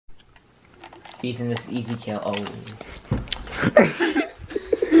Ethan, this is easy kill. Oh.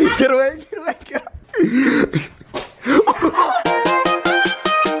 Get away, get away, get away.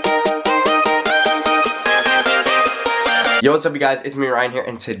 Yo, what's up you guys? It's me, Ryan here,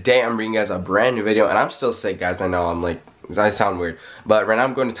 and today I'm bringing you guys a brand new video, and I'm still sick, guys. I know, I'm like, I sound weird. But right now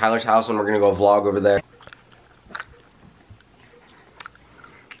I'm going to Tyler's house, and we're gonna go vlog over there.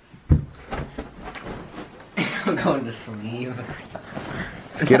 I'm going to sleep.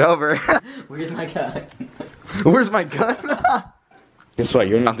 Let's get over. Where's my gun? Where's my gun? Guess what?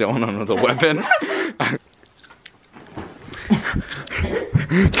 You're not the only one with a weapon.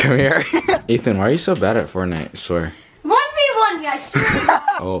 Come here. Ethan, why are you so bad at Fortnite? I swear. 1v1, guys.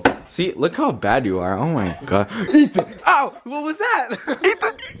 Oh, see, look how bad you are. Oh my god. Ethan! Ow! What was that?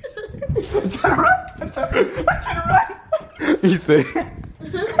 Ethan! I'm trying to run! I'm trying to run!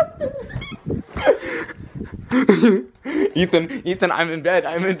 Ethan! Ethan, I'm in bed.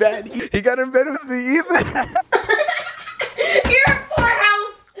 I'm in bed. He got in bed with me, Ethan! You're at 4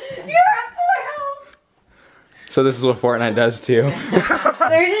 health. You're at 4 health. So this is what Fortnite does to you.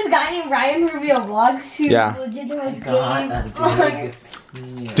 There's this guy named Ryan Rubio vlogs who's legit the most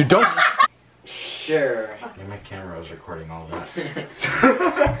game. Dude, don't. Sure. Yeah, my camera was recording all that.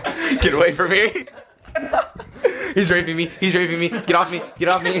 Get away from me. He's raping me. He's raping me. Get off me. Get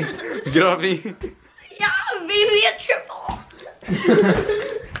off me. Get off me. Yeah, maybe a triple.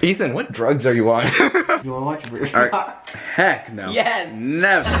 Ethan, what drugs are you on? You wanna watch Rubio? Heck no. Yes.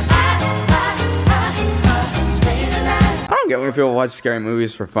 Never. I don't get when people watch scary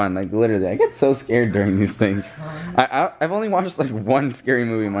movies for fun. Like literally, I get so scared during these things. I've only watched like one scary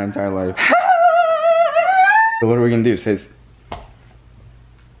movie in my entire life. So what are we gonna do? Say.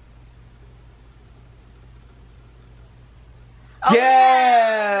 Oh,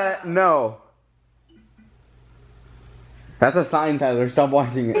 Yeah. No. That's a sign, Tyler. Stop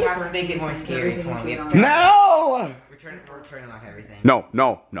watching it. We have to make it more scary. Come on, we have to No. We're turning off everything. No.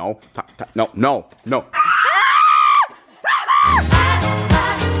 No. No. No. No. No.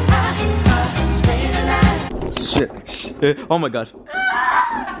 Shit. Shit. Oh my gosh.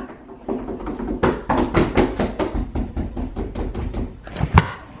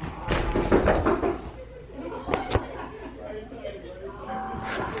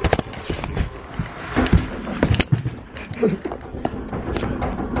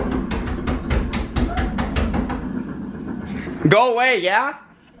 Go away, yeah?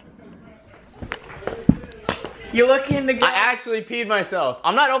 You looking to go? I actually peed myself.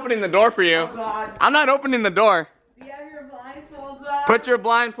 I'm not opening the door for you. Oh God. I'm not opening the door. Do you have your blindfolds on? Put your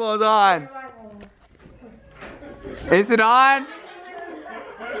blindfold on. Is it on?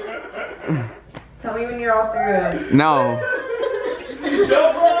 Tell me when you're all through. No.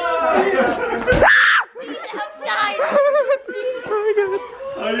 outside.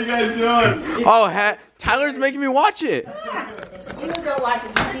 How are you guys doing? Oh, Tyler's making me watch it. You can go watch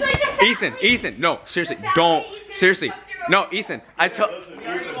it. Ethan, no, seriously, don't. Seriously, no, Ethan. I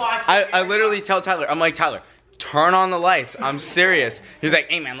literally tell Tyler, I'm like, Tyler, turn on the lights. I'm serious. He's like,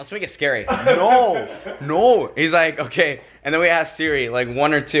 hey man, let's make it scary. No. He's like, okay. And then we asked Siri, like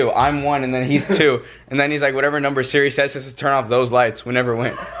 1 or 2. I'm 1 and then he's 2. And then he's like, whatever number Siri says, just to turn off those lights. We never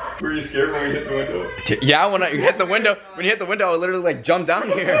went. Were you scared when we hit the window? Yeah, when you hit the window, I literally like jumped down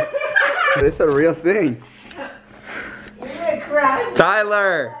here. It's a real thing. You're gonna crash.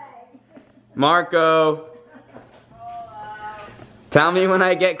 Tyler, Marco, tell me when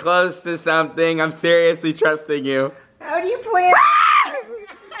I get close to something. I'm seriously trusting you. How do you plan? How do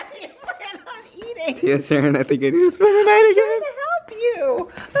you plan on eating? Yes, Sharon, I think I need to spend the night again. I'm trying to help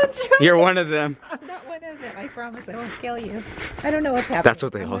you. I'm trying. You're one of them. I'm not one of them. I promise I won't kill you. I don't know what's happening. That's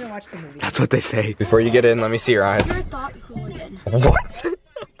what they I'm all gonna say. watch the movie. That's what they say. Before you get in, let me see your eyes. You're a thought hooligan. What?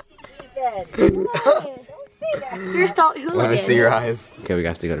 You're a thought hooligan. Let me see your eyes. Okay, we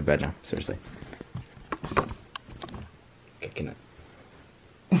have to go to bed now. Seriously. Okay, good night.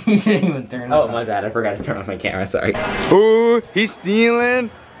 You didn't even turn Oh, off. my bad. I forgot to turn off my camera. Sorry. Ooh, he's stealing.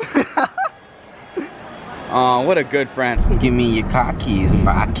 Oh, what a good friend. Give me your car keys and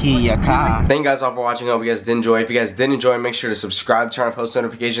I key your car. Thank you guys all for watching. I hope you guys did enjoy. If you guys did enjoy, make sure to subscribe, turn on post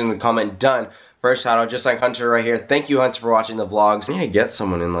notifications, and comment done. First shout out, just like Hunter right here. Thank you, Hunter, for watching the vlogs. I need to get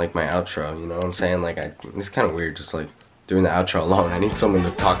someone in like my outro, you know what I'm saying? Like, it's kind of weird just like doing the outro alone. I need someone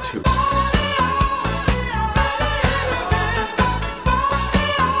to talk to.